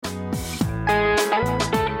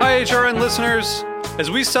HRN listeners.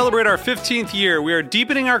 As we celebrate our 15th year, we are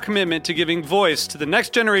deepening our commitment to giving voice to the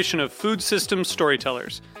next generation of food systems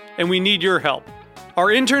storytellers, and we need your help. Our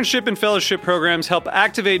internship and fellowship programs help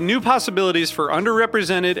activate new possibilities for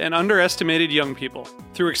underrepresented and underestimated young people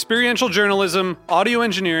through experiential journalism, audio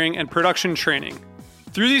engineering, and production training.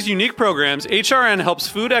 Through these unique programs, HRN helps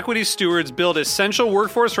food equity stewards build essential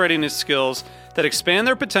workforce readiness skills that expand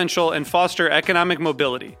their potential and foster economic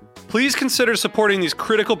mobility. Please consider supporting these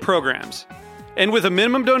critical programs. And with a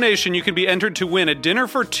minimum donation, you can be entered to win a dinner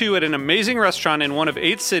for two at an amazing restaurant in one of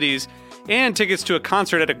 8 cities and tickets to a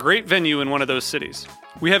concert at a great venue in one of those cities.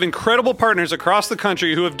 We have incredible partners across the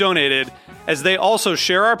country who have donated, as they also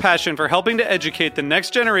share our passion for helping to educate the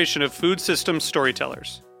next generation of food systems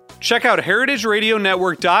storytellers. Check out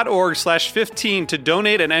heritageradionetwork.org/15 to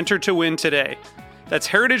donate and enter to win today. That's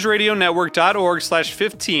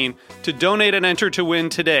heritageradionetwork.org/15 to donate and enter to win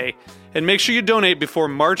today. And make sure you donate before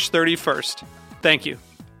March 31st. Thank you.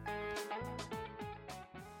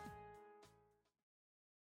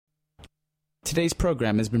 Today's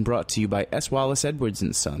program has been brought to you by S. Wallace Edwards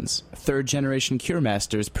 & Sons, third-generation cure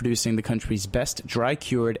masters producing the country's best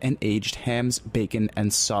dry-cured and aged hams, bacon,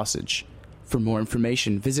 and sausage. For more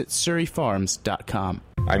information, visit surreyfarms.com.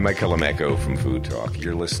 I'm Mike Calamecco from Food Talk.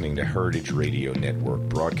 You're listening to Heritage Radio Network,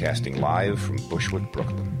 broadcasting live from Bushwick,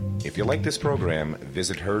 Brooklyn. If you like this program,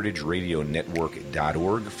 visit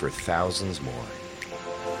heritageradionetwork.org for thousands more.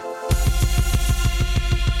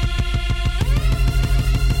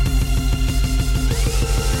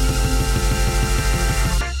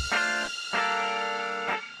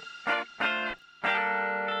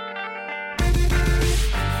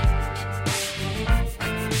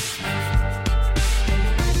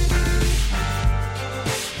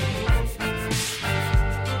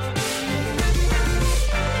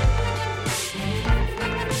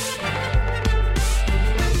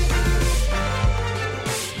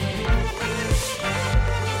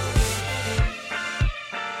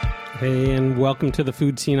 Hey, and welcome to the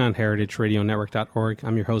Food Scene on heritageradionetwork.org.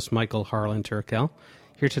 I'm your host, Michael Harlan Turkel,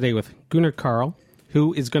 here today with Gunnar Karl,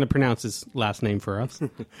 who is going to pronounce his last name for us.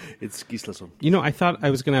 It's Gislason. You know, I thought I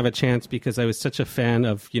was going to have a chance because I was such a fan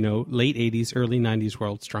of, late 80s, early 90s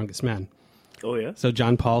World's Strongest Man. Oh, yeah? So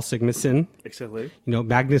John Paul Sigmason. Exactly.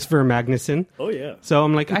 Magnus Ver Magnusson. Oh, yeah. So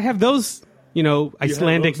I'm like, I have those,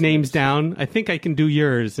 Icelandic names down. I think I can do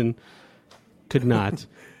yours, and could not.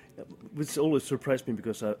 Which always surprised me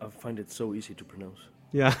because I find it so easy to pronounce.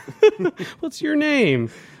 Yeah. What's your name?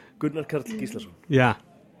 Gunnar Karl GÄ. Yeah.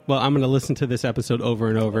 Well, I'm going to listen to this episode over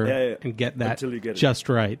and over and get that just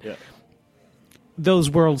right. Yeah. Those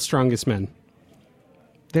World's Strongest Men,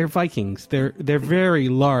 they're Vikings. They're very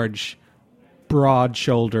large,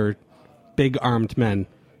 broad-shouldered, big-armed men.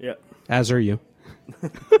 Yeah. As are you.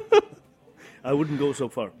 I wouldn't go so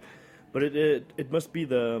far, but it must be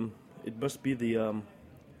the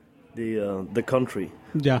country.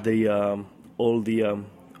 Yeah. All the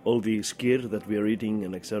skyr that we are eating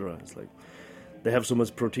and etc. It's like they have so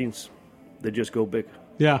much proteins, they just go big.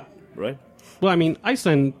 Yeah. Right. Well, I mean,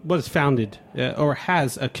 Iceland was founded or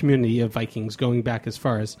has a community of Vikings going back as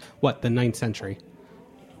far as the 9th century.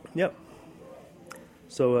 Yep.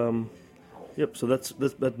 So So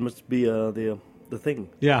that must be the thing.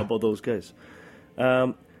 About those guys.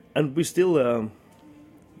 And we still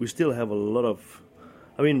have a lot of.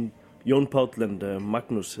 I mean, Jon Paul and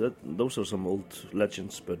Magnus. Those are some old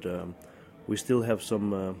legends, but we still have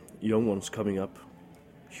some young ones coming up.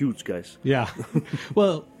 Huge guys. Yeah.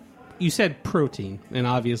 Well, you said protein, and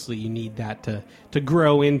obviously you need that to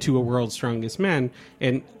grow into a World's Strongest Man.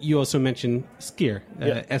 And you also mentioned skyr,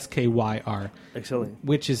 SKYR. Excellent.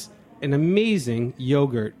 Which is an amazing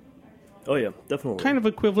yogurt. Oh, yeah, definitely. Kind of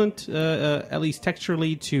equivalent, at least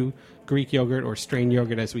texturally, to Greek yogurt or strained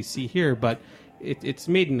yogurt as we see here, but it's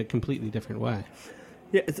made in a completely different way.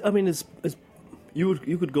 Yeah, it's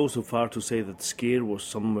you could go so far to say that skyr was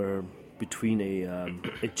somewhere between a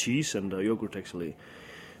cheese and a yogurt, actually,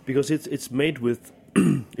 because it's made with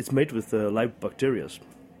live bacteria,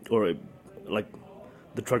 or like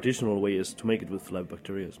the traditional way is to make it with live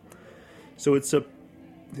bacteria. So it's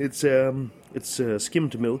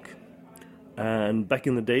skimmed milk, and back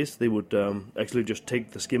in the days they would actually just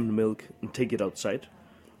take the skimmed milk and take it outside,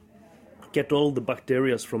 get all the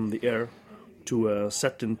bacteria from the air to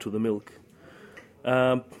set into the milk.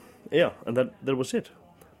 And that was it.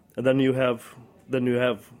 And then you have,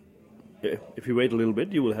 if you wait a little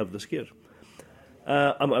bit, you will have the skyr.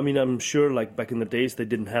 I'm sure, like back in the days, they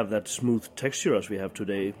didn't have that smooth texture as we have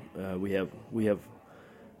today. We have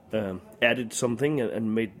added something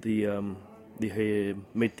and made the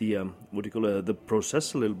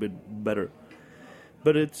process a little bit better.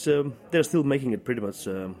 but it's they're still making it pretty much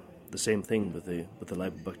the same thing with the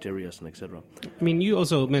live bacteria and etc. I mean, you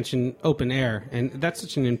also mentioned open air, and that's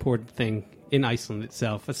such an important thing in Iceland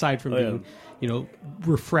itself. Aside from being,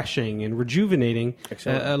 refreshing and rejuvenating,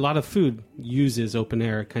 a lot of food uses open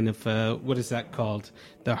air. Kind of what is that called?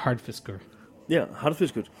 The hardfiskur. Yeah,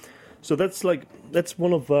 hardfiskur. So that's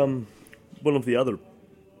one of the other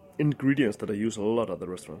ingredients that I use a lot at the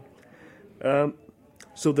restaurant.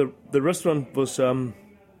 So the restaurant was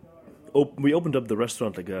we opened up the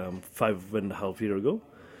restaurant like 5.5 years ago,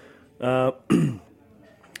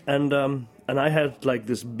 and I had like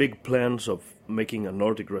this big plans of making a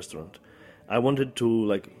Nordic restaurant. I wanted to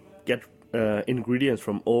like get ingredients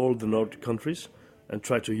from all the Nordic countries and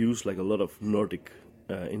try to use like a lot of Nordic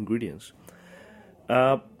ingredients.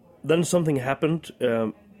 Then something happened.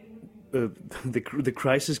 The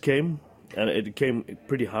crisis came, and it came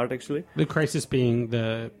pretty hard actually. The crisis being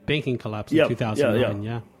the banking collapse in 2009.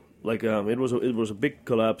 Yeah. Like it was a big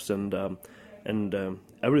collapse, and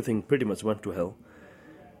everything pretty much went to hell.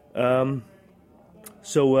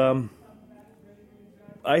 So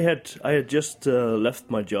I had just left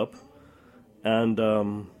my job, and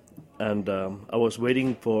I was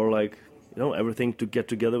waiting for like everything to get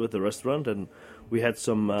together with the restaurant, and we had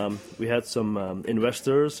some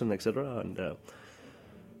investors and etc.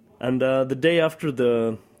 And the day after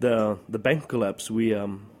the bank collapse,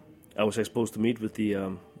 I was supposed to meet with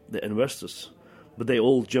the investors, but they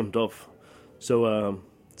all jumped off. So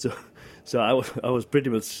I was pretty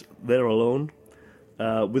much there alone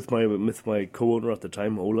with my co-owner at the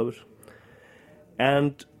time, Olav,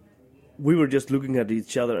 and we were just looking at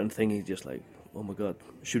each other and thinking, just like, oh my God,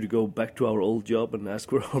 should we go back to our old job and ask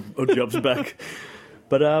for our jobs back?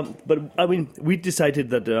 But I mean, we decided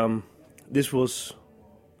that this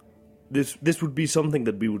would be something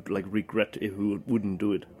that we would like regret if we wouldn't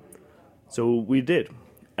do it. So we did,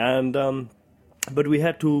 and but we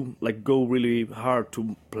had to like go really hard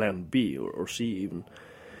to plan B or C even,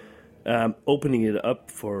 opening it up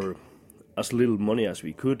for as little money as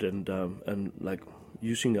we could, and like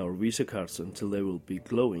using our Visa cards until they will be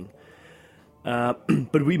glowing.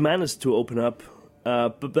 But we managed to open up.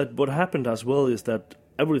 But what happened as well is that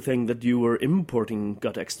everything that you were importing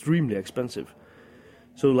got extremely expensive.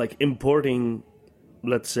 So like importing,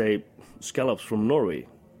 let's say, scallops from Norway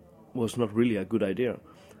was not really a good idea.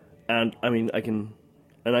 And I mean, I can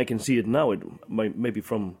see it now. Maybe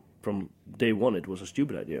from day one it was a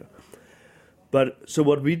stupid idea. But so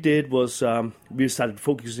what we did was we started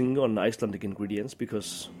focusing on Icelandic ingredients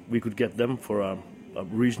because we could get them for a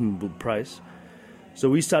reasonable price. So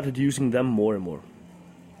we started using them more and more.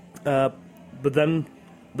 But then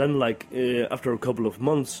like after a couple of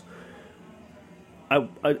months,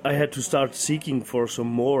 I had to start seeking for some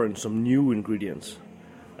more and some new ingredients.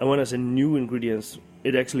 And when I say new ingredients,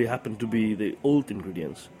 it actually happened to be the old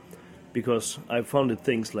ingredients, because I found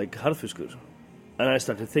things like hardfiskur, and I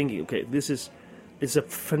started thinking, okay, it's a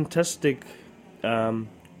fantastic.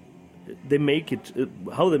 They make it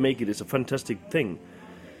how they make it is a fantastic thing.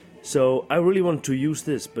 So I really want to use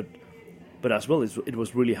this, but as well it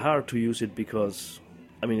was really hard to use it because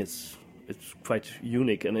I mean it's quite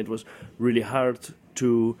unique, and it was really hard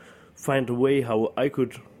to find a way how I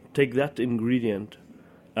could take that ingredient,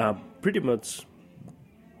 pretty much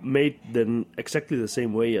made then exactly the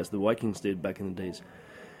same way as the Vikings did back in the days,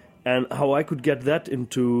 and how I could get that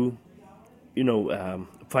into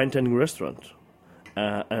fine dining restaurant.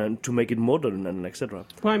 And to make it modern and etc.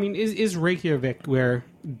 Well, I mean, is Reykjavik, where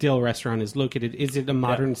Dill Restaurant is located, is it a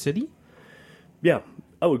modern city? Yeah,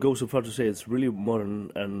 I would go so far to say it's really modern,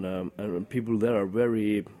 and people there are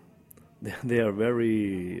very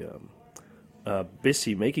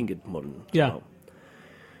busy making it modern. Yeah.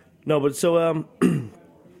 No, but so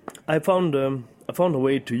I found a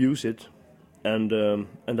way to use it, and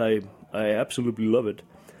I absolutely love it.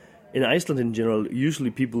 In Iceland in general, usually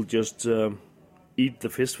people just eat the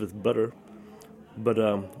fish with butter, but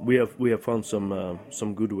we have found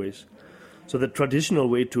some good ways. So the traditional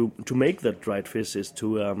way to make that dried fish is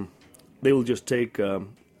to they will just take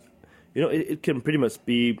it can pretty much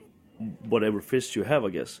be whatever fish you have, I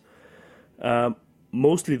guess.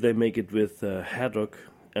 Mostly they make it with haddock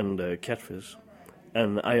and catfish,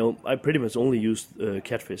 and I pretty much only use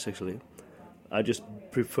catfish actually. I just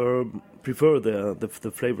prefer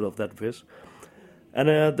the flavor of that fish,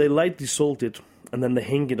 and they lightly salt it. And then they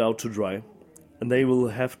hang it out to dry, and they will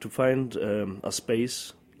have to find a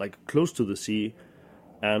space like close to the sea,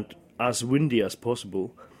 and as windy as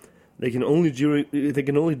possible. They can only do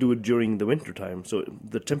it during the winter time, so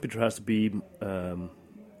the temperature has to be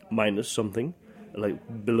minus something,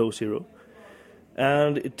 like below zero,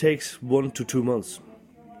 and it takes 1 to 2 months.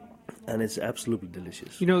 and it's absolutely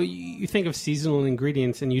delicious. You know, you think of seasonal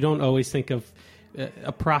ingredients, and you don't always think of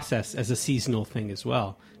a process as a seasonal thing as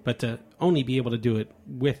well. But to only be able to do it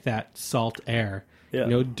with that salt air,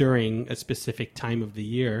 during a specific time of the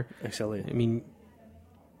year. Exactly. I mean,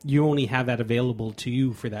 you only have that available to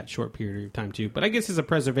you for that short period of time too. But I guess it's a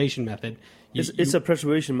preservation method. It's a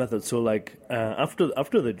preservation method. So like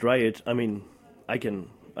after they dry it, I mean, I can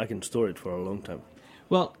store it for a long time.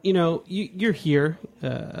 Well, you're here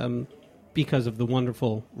because of the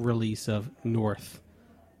wonderful release of North,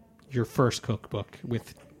 your first cookbook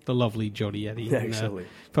with the lovely Jody Eddy, exactly.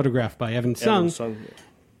 Photographed by Evan Sung.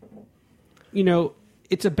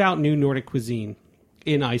 It's about new Nordic cuisine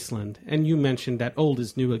in Iceland, and you mentioned that old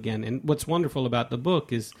is new again. And what's wonderful about the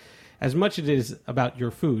book is, as much as it is about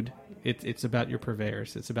your food, it's about your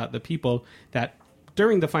purveyors. It's about the people that,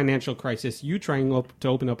 during the financial crisis, you trying to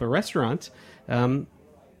open up a restaurant,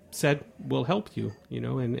 said, we'll help you,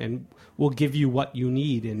 and we'll give you what you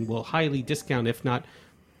need, and we'll highly discount, if not,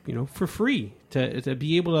 for free, to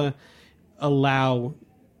be able to allow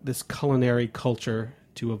this culinary culture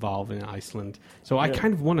to evolve in Iceland. So I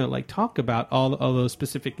kind of want to talk about all those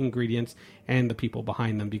specific ingredients and the people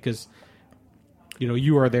behind them, because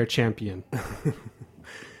you are their champion.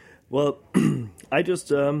 Well, I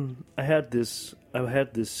just I had this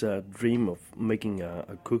dream of making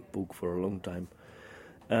a cookbook for a long time,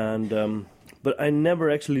 and but I never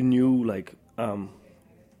actually knew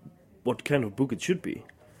what kind of book it should be,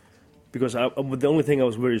 because the only thing I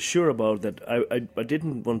was very sure about that I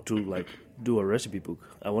didn't want to do a recipe book.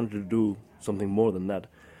 I wanted to do something more than that.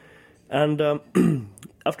 And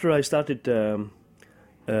after I started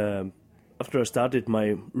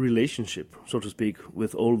my relationship, so to speak,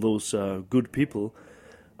 with all those good people,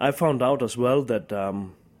 I found out as well that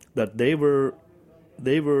that they were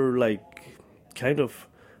kind of,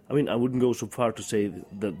 I mean, I wouldn't go so far to say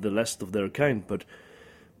the last of their kind, but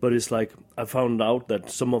it's I found out that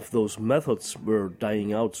some of those methods were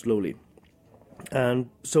dying out slowly. And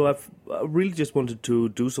so I really just wanted to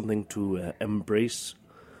do something to embrace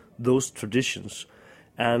those traditions,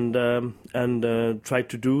 and try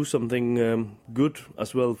to do something good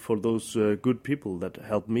as well for those good people that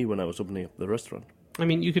helped me when I was opening up the restaurant. I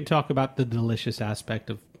mean, you could talk about the delicious aspect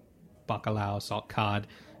of bacalhau, salt cod,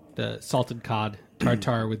 the salted cod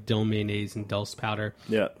tartare with dill mayonnaise and dulse powder,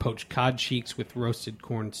 poached cod cheeks with roasted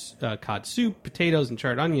corn cod soup, potatoes, and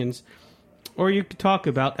charred onions. Or you could talk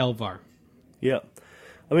about Elvar. Yeah,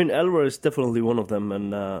 I mean, Elvar is definitely one of them,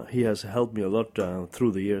 and he has helped me a lot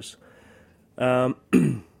through the years. So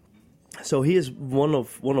he is one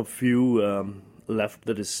of few left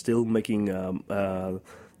that is still making the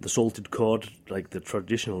salted cod the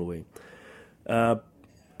traditional way. I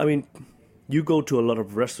mean, you go to a lot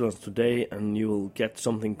of restaurants today, and you will get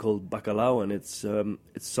something called bacalhau, and it's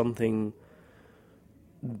something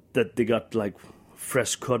that they got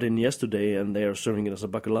fresh cod in yesterday, and they are serving it as a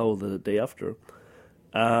bacalhau the day after.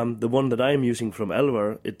 The one that I'm using from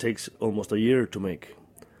Elvar, it takes almost a year to make.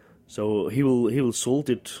 So he will salt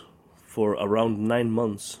it for around 9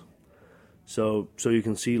 months. So you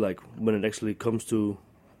can see when it actually comes to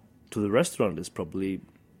the restaurant, it's probably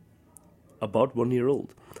about 1 year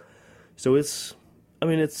old. So it's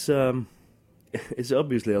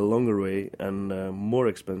obviously a longer way and more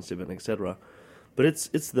expensive and etc. But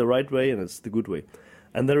it's the right way, and it's the good way.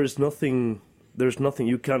 And there's nothing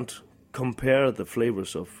you can't compare the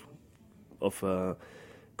flavors of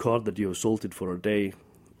cod that you have salted for a day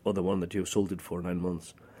or the one that you have salted for 9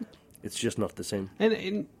 months. It's just not the same.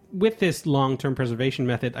 And with this long-term preservation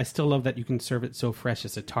method, I still love that you can serve it so fresh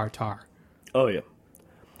as a tartare. Oh yeah.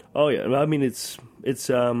 I mean, it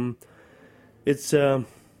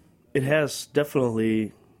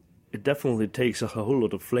definitely takes a whole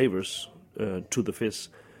lot of flavors to the fish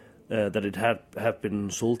that it have been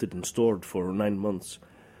salted and stored for 9 months.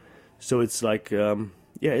 So it's it's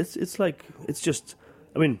just,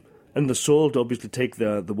 I mean, and the salt obviously take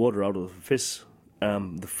the water out of the fish.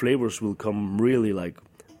 The flavors will come really like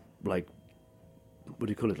what do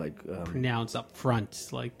you call it? Pronounced up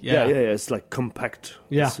front, yeah. It's compact.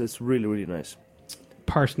 Yeah, it's really, really nice.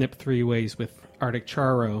 Parsnip 3 ways with Arctic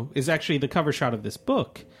charo is actually the cover shot of this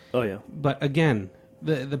book. Oh yeah. But again,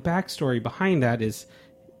 the backstory behind that is,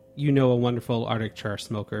 a wonderful Arctic char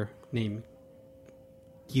smoker named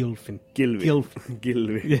Gylfi.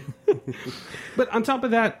 Yeah. But on top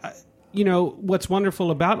of that, what's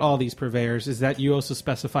wonderful about all these purveyors is that you also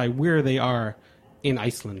specify where they are in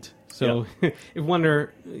Iceland. So if one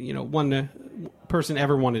person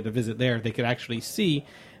ever wanted to visit there, they could actually see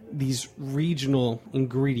these regional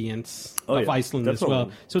ingredients of Iceland as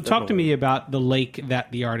well. So talk to me about the lake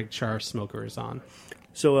that the Arctic char smoker is on.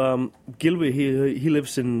 So Gylfi, he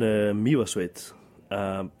lives in Mývatnsveit,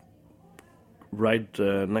 right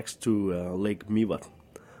next to Lake Mývatn,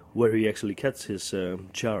 where he actually gets his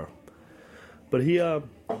char. But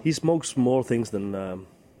he smokes more things than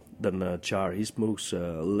char. He smokes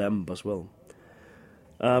lamb as well.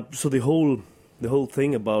 So the whole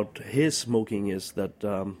thing about his smoking is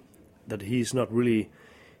that he's not.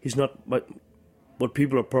 What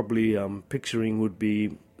people are probably picturing would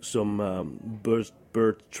be some birch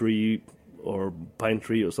tree or pine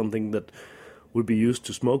tree or something that would be used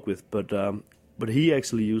to smoke with. But he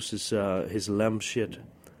actually uses his lamb shit.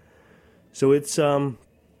 So it's a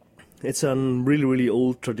really, really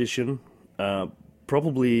old tradition.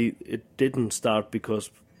 Probably it didn't start because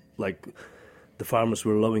like the farmers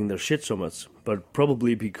were loving their shit so much, but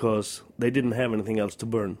probably because they didn't have anything else to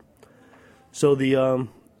burn. So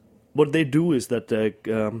what they do is that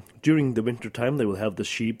during the winter time they will have the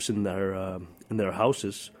sheep in their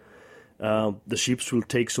houses. The sheep will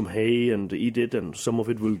take some hay and eat it, and some of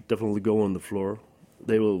it will definitely go on the floor.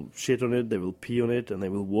 They will shit on it, they will pee on it, and they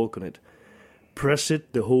will walk on it. Press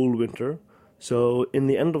it the whole winter. So in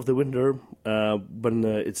the end of the winter, when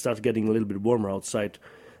it starts getting a little bit warmer outside,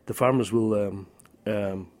 the farmers will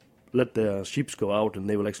let the sheep go out, and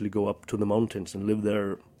they will actually go up to the mountains and live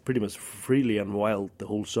there pretty much freely and wild the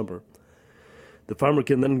whole summer. The farmer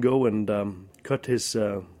can then go and cut his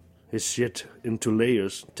shit into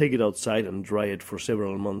layers, take it outside and dry it for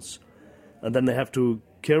several months, and then they have to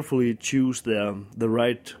carefully choose the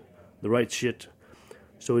right shit.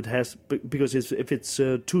 So it has, because if it's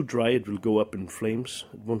too dry, it will go up in flames.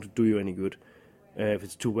 It won't do you any good. If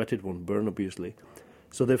it's too wet, it won't burn, obviously.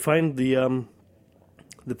 So they find the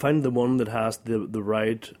one that has the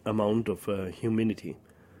right amount of humidity.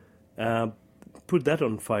 Put that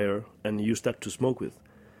on fire and use that to smoke with.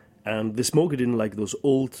 And they smoke it in like those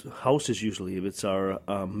old houses usually, which are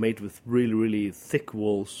made with really, really thick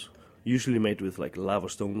walls, usually made with like lava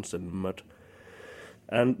stones and mud.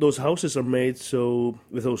 And those houses are made so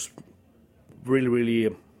with those really,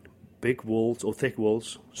 really big walls or thick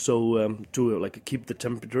walls, so to like keep the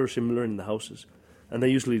temperature similar in the houses. And they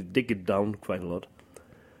usually dig it down quite a lot.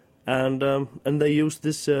 And they use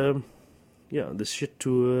this this shit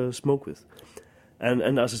to smoke with.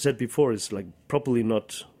 And as I said before, it's like probably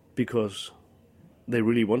not because they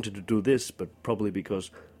really wanted to do this, but probably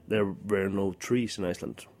because there were no trees in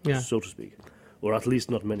Iceland, so to speak, or at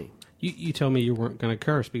least not many. You told me you weren't going to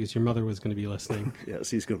curse because your mother was going to be listening. Yeah,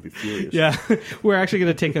 she's going to be furious. Yeah, we're actually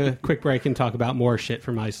going to take a quick break and talk about more shit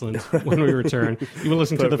from Iceland when we return. You will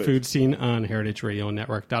listen to The Food Scene on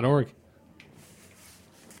heritageradionetwork.org.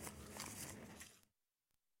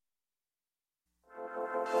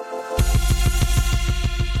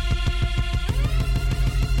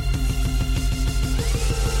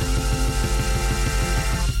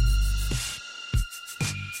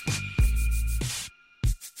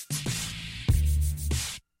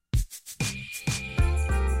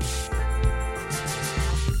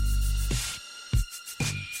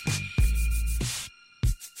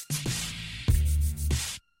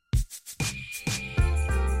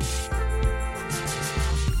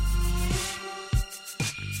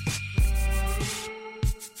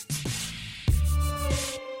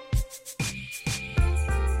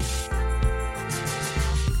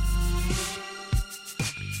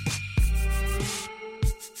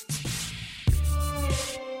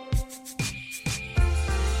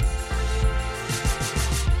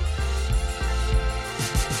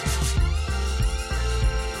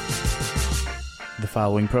 The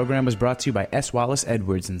following program was brought to you by S. Wallace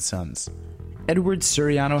Edwards & Sons. Edwards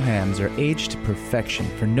Suriano hams are aged to perfection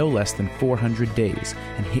for no less than 400 days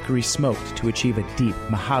and hickory smoked to achieve a deep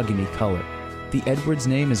mahogany color. The Edwards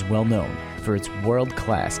name is well known for its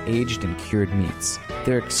world-class aged and cured meats.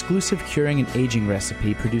 Their exclusive curing and aging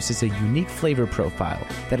recipe produces a unique flavor profile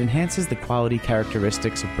that enhances the quality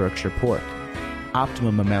characteristics of Berkshire pork.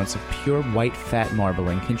 Optimum amounts of pure white fat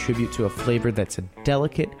marbling contribute to a flavor that's a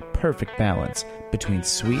delicate, perfect balance between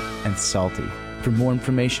sweet and salty. For more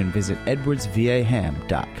information, visit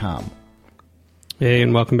edwardsvaham.com. Hey,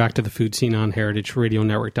 and welcome back to The Food Scene on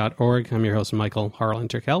heritageradionetwork.org. I'm your host, Michael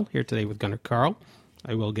Harlan-Terkel, here today with Gunnar Karl.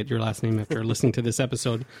 I will get your last name after listening to this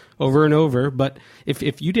episode over and over, but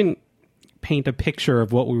if you didn't paint a picture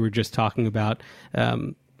of what we were just talking about,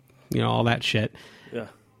 all that shit,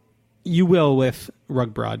 you will with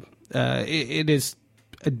rugbrod. It is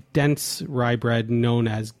a dense rye bread known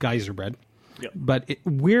as geyser bread, but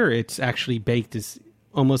where it's actually baked is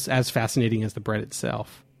almost as fascinating as the bread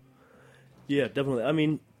itself. Yeah, definitely. I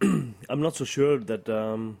mean, I'm not so sure that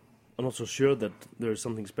there's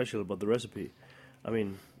something special about the recipe. I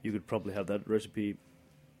mean, you could probably have that recipe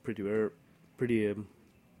pretty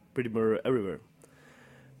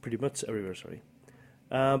much everywhere. Sorry,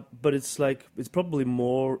 but it's probably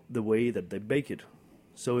more the way that they bake it.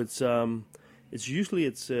 So it's usually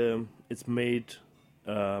it's made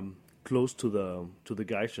close to the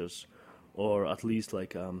geysers, or at least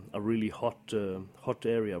like a really hot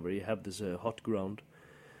area where you have this hot ground,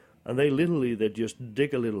 and they just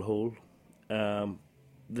dig a little hole.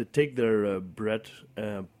 They take their bread,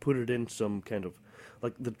 put it in some kind of,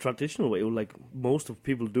 like the traditional way, like most of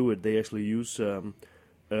people do it. They actually use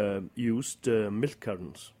used milk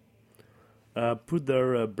cartons. Put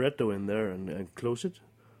their bread dough in there and close it,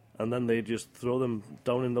 and then they just throw them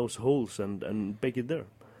down in those holes and bake it there.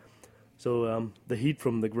 So the heat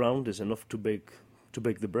from the ground is enough to bake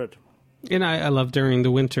the bread. And I love during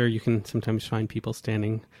the winter, you can sometimes find people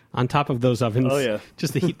standing on top of those ovens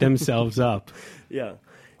just to heat themselves up. Yeah,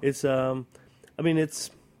 it's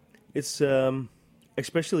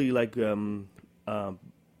especially like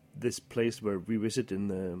this place where we visit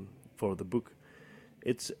for the book.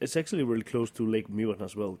 It's actually really close to Lake Mjøen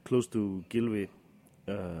as well, close to Gylvi,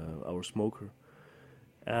 our smoker,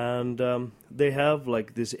 and they have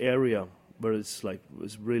like this area where it's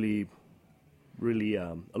really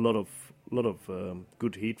a lot of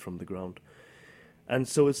good heat from the ground, and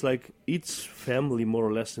so it's like each family more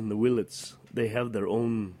or less in the village, they have their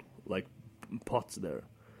own like pots there,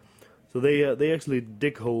 so they actually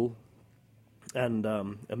dig hole and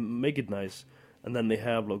make it nice, and then they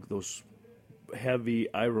have like those heavy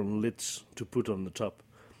iron lids to put on the top,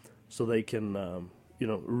 so they can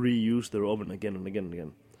reuse their oven again and again and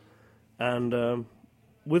again, and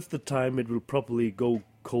with the time it will probably go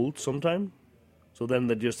cold sometime. So then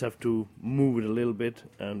they just have to move it a little bit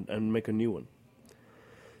and make a new one.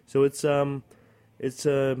 So it's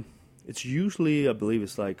usually, I believe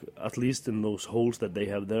it's like, at least in those holes that they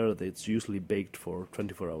have there, it's usually baked for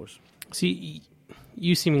 24 hours. See,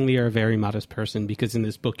 you seemingly are a very modest person, because in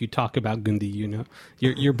this book you talk about Gundi,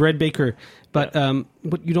 you're bread baker, but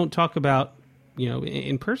what you don't talk about,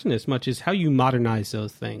 in person as much, is how you modernize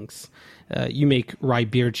those things. You make rye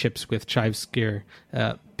beer chips with chiveskier,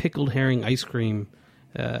 pickled herring ice cream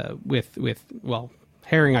with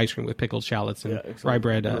herring ice cream with pickled shallots and rye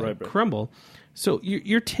bread crumble. So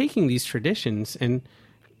you're taking these traditions and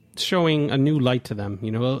showing a new light to them,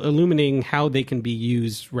 illuminating how they can be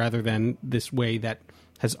used rather than this way that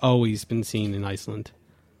has always been seen in Iceland.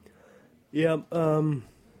 Yeah,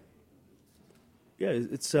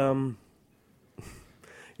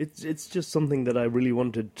 it's just something that I really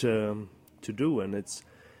wanted to do, and it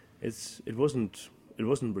wasn't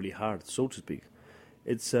really hard, so to speak.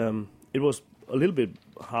 It was a little bit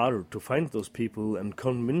harder to find those people and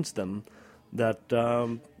convince them that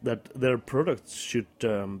their products should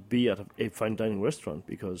be at a fine dining restaurant,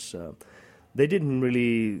 because they didn't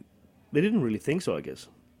really think so, I guess.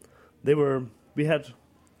 Some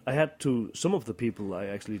of the people I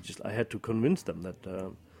had to convince them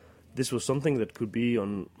that this was something that could be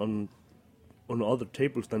on other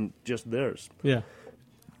tables than just theirs. Yeah.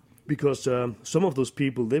 Because some of those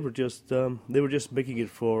people, they were just making it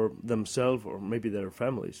for themselves or maybe their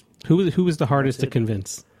families. Who was the hardest to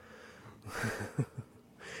convince?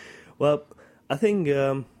 Well, I think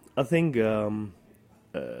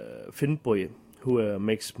Finnboy, who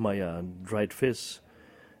makes my dried fish.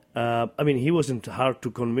 He wasn't hard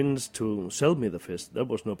to convince to sell me the fish. That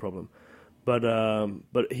was no problem. But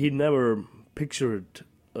he never pictured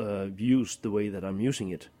used the way that I'm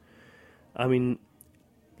using it. I mean,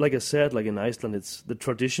 like I said, like in Iceland, the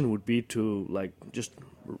tradition would be to like just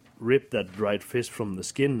rip that dried fish from the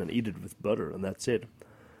skin and eat it with butter, and that's it.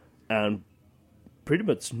 And pretty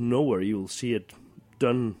much nowhere you'll see it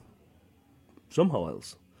done somehow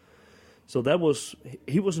else. So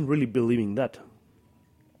he wasn't really believing that,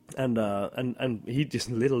 and he just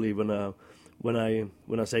literally when I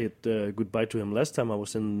said goodbye to him last time I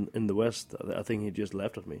was in the West, I think he just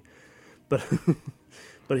laughed at me, but.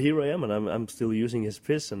 But here I am, and I'm still using his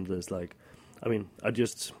fish, and it's like, I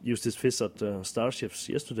just used his fish at Starships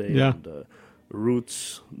yesterday, and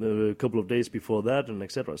Roots a couple of days before that, and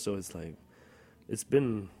etc. So it's like, it's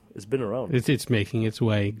been around. It's making its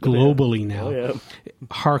way globally now. Oh, yeah.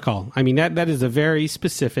 Harkal. That is a very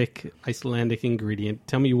specific Icelandic ingredient.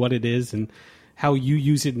 Tell me what it is and how you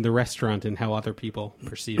use it in the restaurant and how other people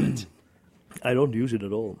perceive it. I don't use it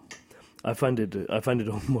at all. I find it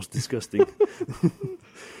almost disgusting.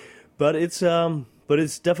 But it's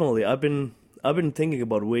definitely, I've been thinking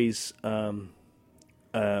about ways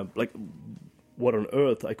like what on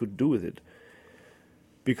earth I could do with it,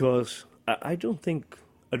 because I don't think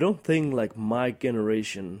like my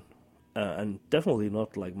generation and definitely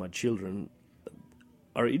not like my children,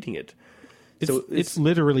 are eating it. It's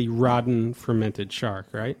literally rotten fermented shark,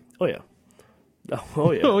 right? Oh yeah,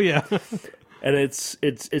 oh yeah, oh yeah. And it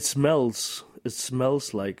smells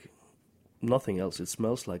like nothing else. It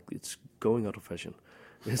smells like it's going out of fashion.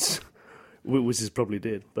 Which is probably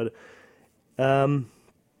did, but then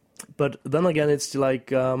again, it's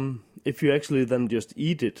like if you actually then just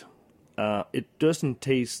eat it, it doesn't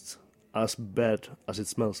taste as bad as it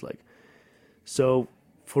smells like. So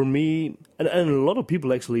for me, and a lot of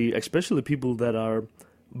people actually, especially people that are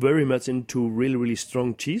very much into really, really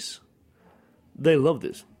strong cheese, they love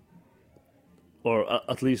this. Or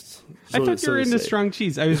at least... I thought you were into strong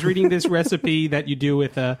cheese. I was reading this recipe that you do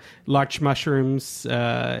with larch mushrooms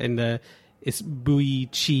and the Isbui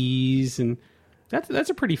cheese, and that's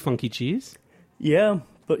a pretty funky cheese. Yeah,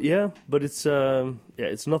 but it's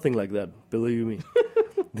it's nothing like that, believe me.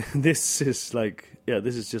 This is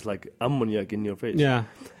just like ammoniac in your face. Yeah.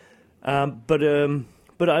 But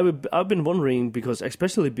I've been wondering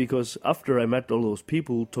especially because after I met all those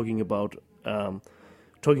people talking about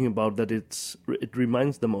that it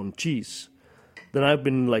reminds them on cheese, then I've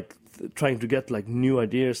been like trying to get like new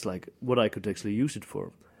ideas, like what I could actually use it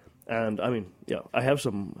for. And I mean, I have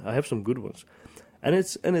some good ones, and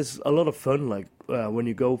it's a lot of fun. Like when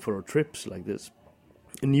you go for trips like this,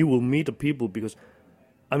 and you will meet the people because,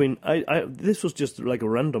 I mean, I this was just like a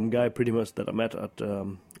random guy pretty much that I met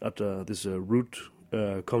at this root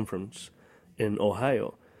conference in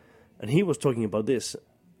Ohio, and he was talking about this,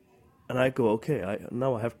 and I go, okay,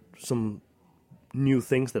 now I have some new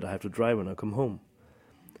things that I have to try when I come home,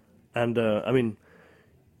 and I mean.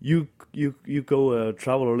 You go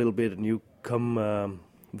travel a little bit and you come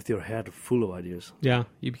with your head full of ideas. Yeah,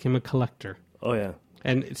 you become a collector. Oh yeah.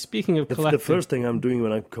 And speaking of collecting, the first thing I'm doing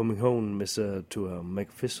when I'm coming home is to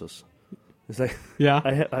make fish sauce. It's like yeah,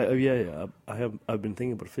 I've been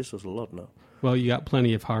thinking about fish sauce a lot now. Well, you got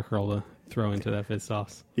plenty of harckerel to throw into that fish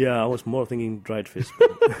sauce. Yeah, I was more thinking dried fish.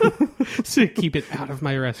 So keep it out of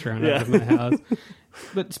my restaurant, out of my house.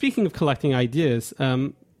 But speaking of collecting ideas.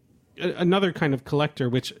 Another kind of collector,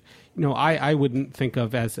 which I wouldn't think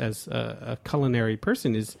of as a culinary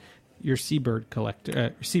person, is your seabird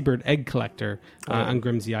egg collector on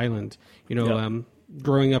Grimsey Island.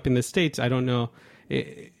 Growing up in the States, I don't know.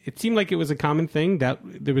 It seemed like it was a common thing that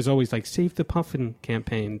there was always like save the puffin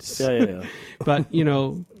campaigns. Yeah. But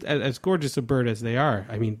as gorgeous a bird as they are,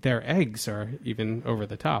 I mean, their eggs are even over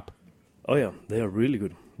the top. Oh yeah, they are really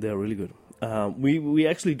good. We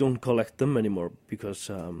actually don't collect them anymore because.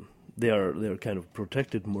 They are kind of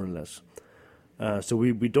protected more or less. So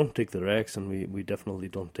we don't take their eggs, and we definitely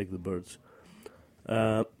don't take the birds.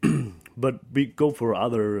 But we go for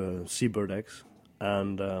other seabird eggs.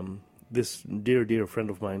 And this dear friend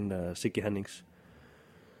of mine, Siggi Hennings,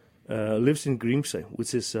 lives in Grímsey,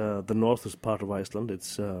 which is the northest part of Iceland.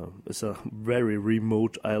 It's a very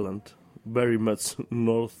remote island, very much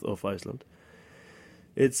north of Iceland.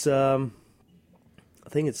 It's I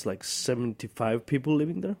think it's like 75 people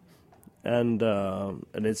living there. And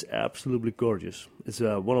it's absolutely gorgeous. It's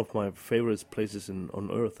one of my favorite places on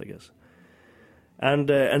Earth, I guess.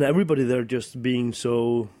 And everybody there just being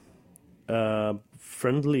so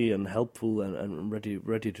friendly and helpful and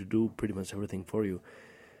ready to do pretty much everything for you.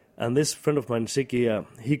 And this friend of mine, Siggi,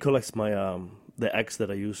 he collects the eggs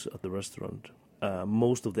that I use at the restaurant.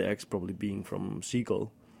 Most of the eggs probably being from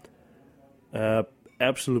seagull.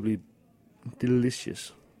 Absolutely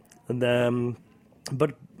delicious. And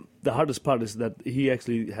but. The hardest part is that he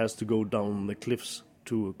actually has to go down the cliffs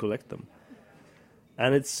to collect them.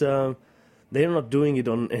 And it's they're not doing it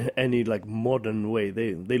on any like modern way.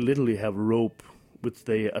 They literally have rope which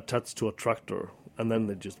they attach to a tractor, and then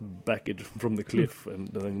they just back it from the cliff, and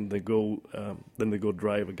then they go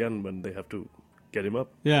drive again when they have to get him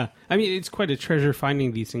up. Yeah, I mean, it's quite a treasure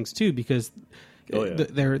finding these things too, because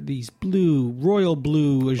they're these royal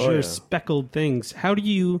blue azure speckled things. How do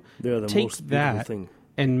you take that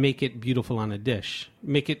and make it beautiful on a dish?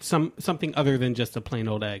 Make it something other than just a plain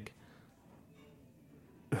old egg.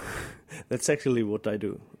 That's actually what I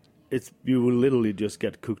do. You will literally just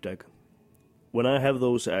get cooked egg. When I have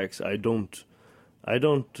those eggs, I don't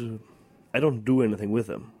do anything with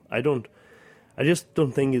them. I just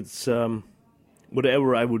don't think it's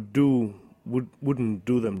whatever I would do wouldn't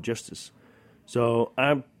do them justice. So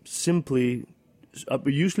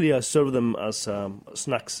usually I serve them as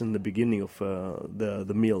snacks in the beginning of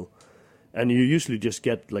the meal, and you usually just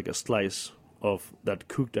get like a slice of that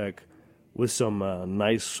cooked egg with some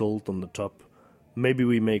nice salt on the top. Maybe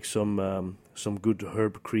we make some good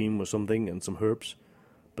herb cream or something and some herbs,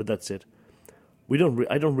 but that's it. I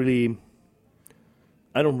don't really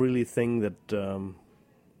think that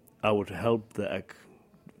I would help the egg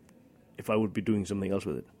if I would be doing something else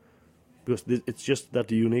with it, because it's just that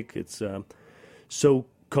unique. It's so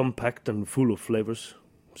compact and full of flavors.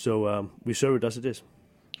 So we serve it as it is.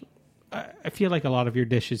 I feel like a lot of your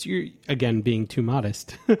dishes, you're, again, being too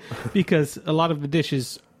modest, because a lot of the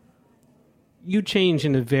dishes you change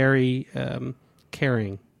in a very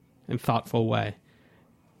caring and thoughtful way.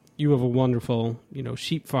 You have a wonderful,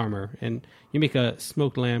 sheep farmer, and you make a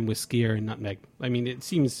smoked lamb with skyr and nutmeg. I mean, it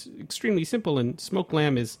seems extremely simple, and smoked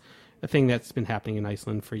lamb is a thing that's been happening in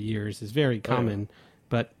Iceland for years. It's very common,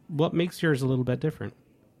 but what makes yours a little bit different?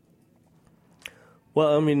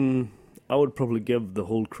 Well, I mean, I would probably give the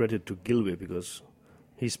whole credit to Gylfi because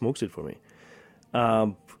he smokes it for me.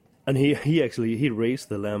 And he actually raised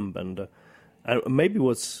the lamb, and maybe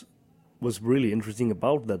what's really interesting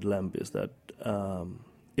about that lamb is that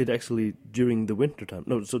it actually during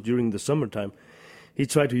the summertime, he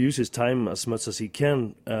tried to use his time as much as he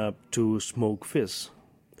can to smoke fish,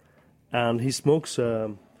 and he smokes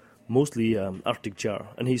mostly Arctic char,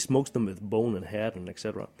 and he smokes them with bone and head and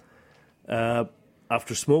etc.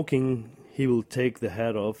 After smoking, he will take the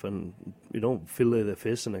head off and fillet the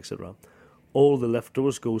fish and etc. All the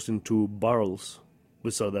leftovers goes into barrels,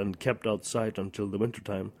 which are then kept outside until the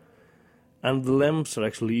wintertime. And the lambs are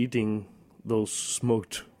actually eating those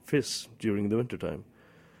smoked fish during the wintertime.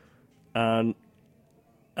 And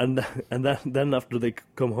then after they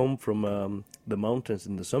come home from the mountains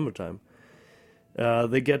in the summertime,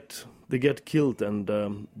 they get killed,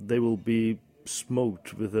 and they will be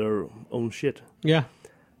smoked with their own shit. Yeah.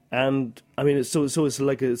 And I mean, so it's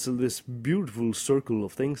like it's this beautiful circle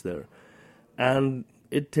of things there, and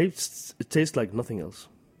it tastes like nothing else.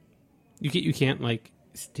 You can't like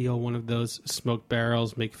steal one of those smoked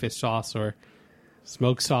barrels, make fish sauce or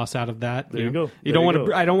smoked sauce out of that. There you go. You don't want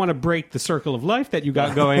to. I don't want to break the circle of life that you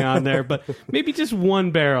got going on there, but maybe just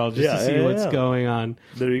one barrel just to see what's going on.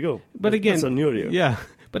 There you go. But again, that's a new idea. Yeah.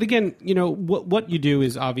 But again, what you do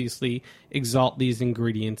is obviously exalt these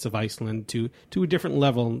ingredients of Iceland to a different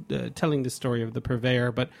level, telling the story of the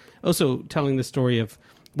purveyor, but also telling the story of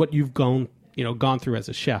what you've gone through as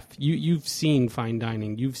a chef. You've seen fine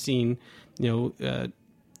dining. You've seen, the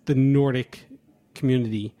Nordic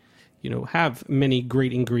community, have many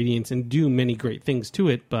great ingredients and do many great things to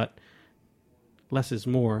it, but less is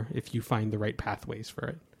more if you find the right pathways for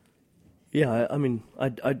it. Yeah, I mean,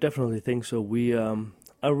 I definitely think so.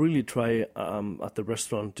 I really try at the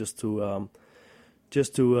restaurant just to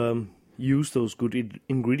use those good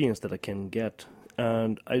ingredients that I can get,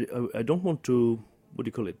 and I don't want to, what do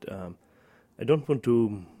you call it? I don't want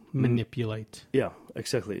to manipulate. Yeah,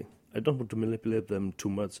 exactly. I don't want to manipulate them too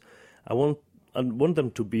much. I want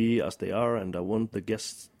them to be as they are, and I want the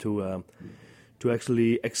guests to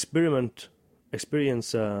actually experience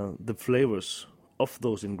the flavors of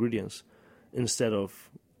those ingredients instead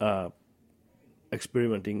of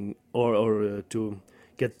experimenting or to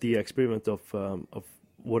get the experiment of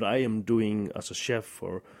what I am doing as a chef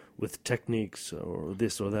or with techniques or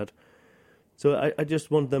this or that. So I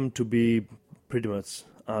just want them to be pretty much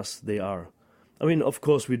as they are. I mean, of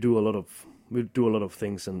course, we do a lot of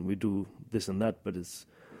things and we do this and that, but it's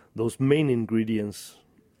those main ingredients.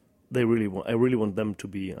 I really want them to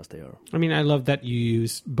be as they are. I mean, I love that you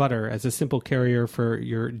use butter as a simple carrier for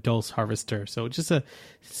your dulse harvester. So just a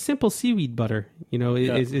simple seaweed butter,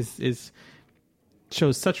 is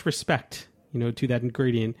shows such respect, to that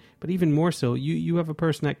ingredient. But even more so, you have a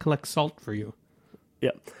person that collects salt for you.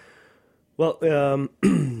 Yeah. Well,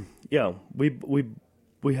 yeah,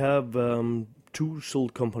 we have 2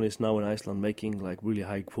 salt companies now in Iceland making like really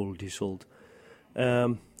high quality salt.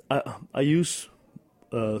 I use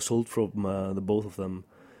salt from the both of them.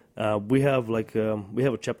 We have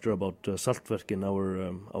a chapter about saltverk in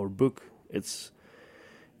our book. It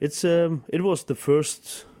was the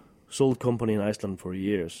first salt company in Iceland for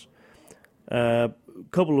years. A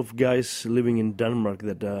couple of guys living in Denmark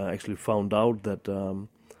that actually found out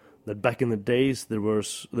that back in the days there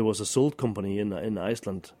was a salt company in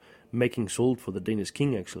Iceland making salt for the Danish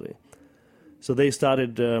king actually. So they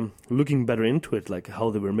started looking better into it, like how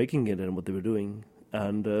they were making it and what they were doing.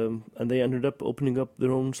 And they ended up opening up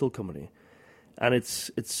their own salt company, and it's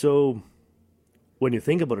so. When you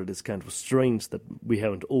think about it, it's kind of strange that we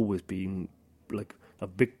haven't always been like a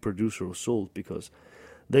big producer of salt, because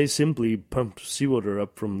they simply pump seawater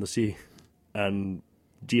up from the sea and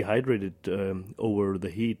dehydrate it over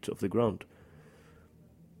the heat of the ground.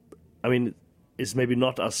 I mean, it's maybe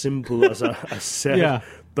not as simple as I said. Yeah.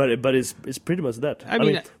 But it's pretty much that. I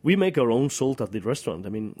mean, we make our own salt at the restaurant. I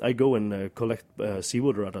mean, I go and collect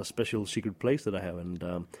seawater at a special secret place that I have, and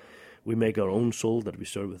we make our own salt that we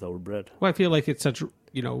serve with our bread. Well, I feel like it's such,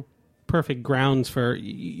 perfect grounds for,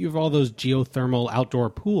 you have all those geothermal outdoor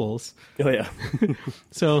pools. Oh, yeah.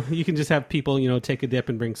 So you can just have people, take a dip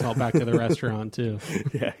and bring salt back to the restaurant, too.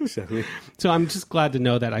 Yeah, exactly. So I'm just glad to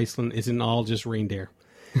know that Iceland isn't all just reindeer.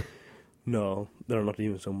 No, there are not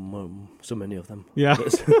even so many of them. Yeah.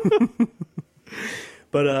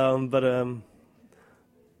 But I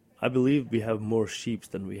believe we have more sheep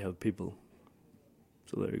than we have people.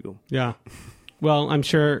 So there you go. Yeah. Well, I'm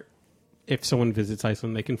sure if someone visits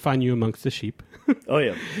Iceland, they can find you amongst the sheep. Oh,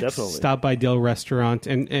 yeah, definitely. Stop by Dill Restaurant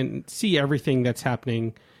and see everything that's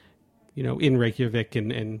happening, in Reykjavik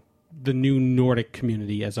and the new Nordic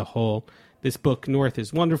community as a whole. This book, North,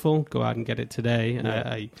 is wonderful. Go out and get it today.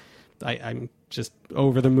 Yeah. I'm just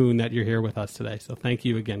over the moon that you're here with us today. So thank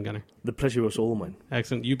you again, Gunnar. The pleasure was all mine.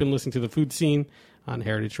 Excellent. You've been listening to The Food Scene on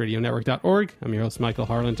heritageradionetwork.org. I'm your host, Michael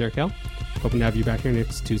Harlan Derkel. Hoping to have you back here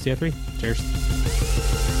next Tuesday at 3. Cheers.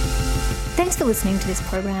 Thanks for listening to this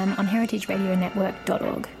program on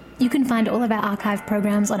heritageradionetwork.org. You can find all of our archive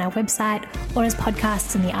programs on our website or as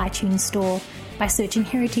podcasts in the iTunes store by searching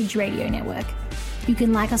Heritage Radio Network. You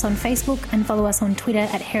can like us on Facebook and follow us on Twitter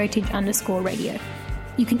at @heritage_radio.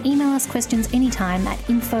 You can email us questions anytime at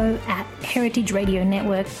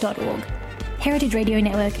info@heritageradionetwork.org. Heritage Radio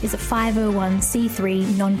Network is a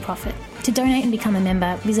 501c3 non-profit. To donate and become a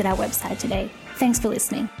member, visit our website today. Thanks for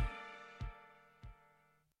listening.